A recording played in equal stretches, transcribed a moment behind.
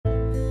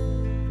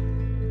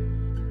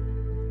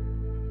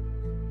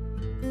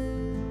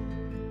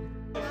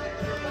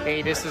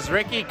Hey, this is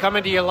Ricky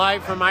coming to you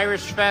live from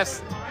Irish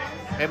Fest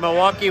in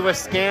Milwaukee,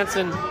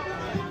 Wisconsin.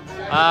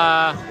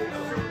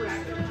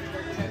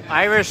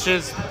 Irish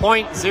is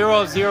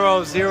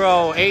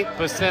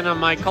 0.0008% of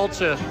my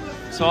culture,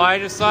 so I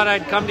just thought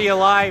I'd come to you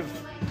live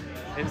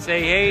and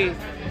say, hey,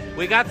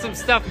 we got some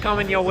stuff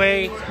coming your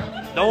way.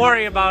 Don't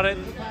worry about it.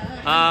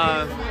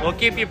 We'll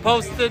keep you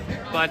posted,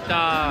 but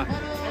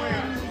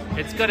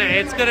it's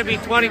gonna be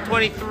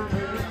 2023.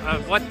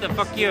 What the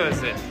fuck year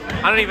is it?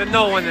 I don't even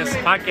know when this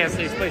podcast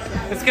takes place.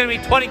 It's gonna be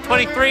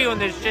 2023 when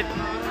this shit,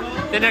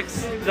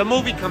 the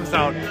movie comes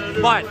out.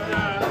 But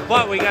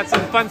we got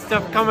some fun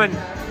stuff coming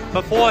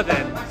before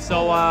then.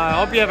 So I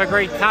hope you have a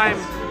great time,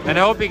 and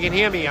I hope you can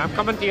hear me. I'm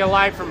coming to you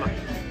live from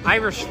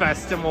Irish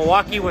Fest in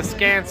Milwaukee,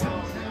 Wisconsin.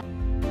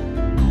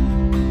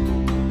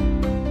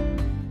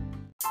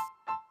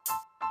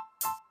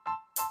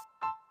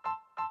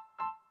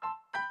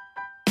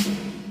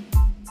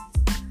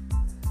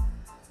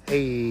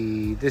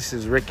 Hey, this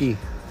is Ricky,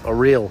 for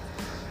real.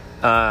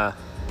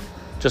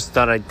 Just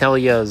thought I'd tell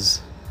you,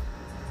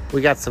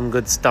 we got some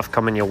good stuff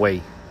coming your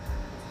way.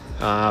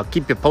 I'll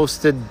keep you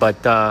posted, but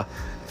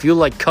if you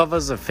like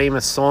covers of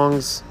famous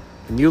songs,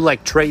 and you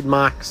like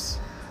trademarks,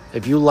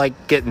 if you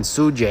like getting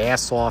sued your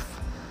ass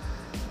off,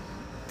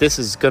 this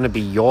is gonna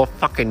be your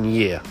fucking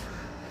year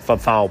for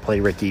Foul Play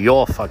Ricky.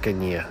 Your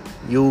fucking year.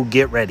 You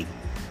get ready.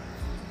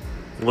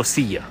 We'll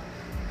see ya.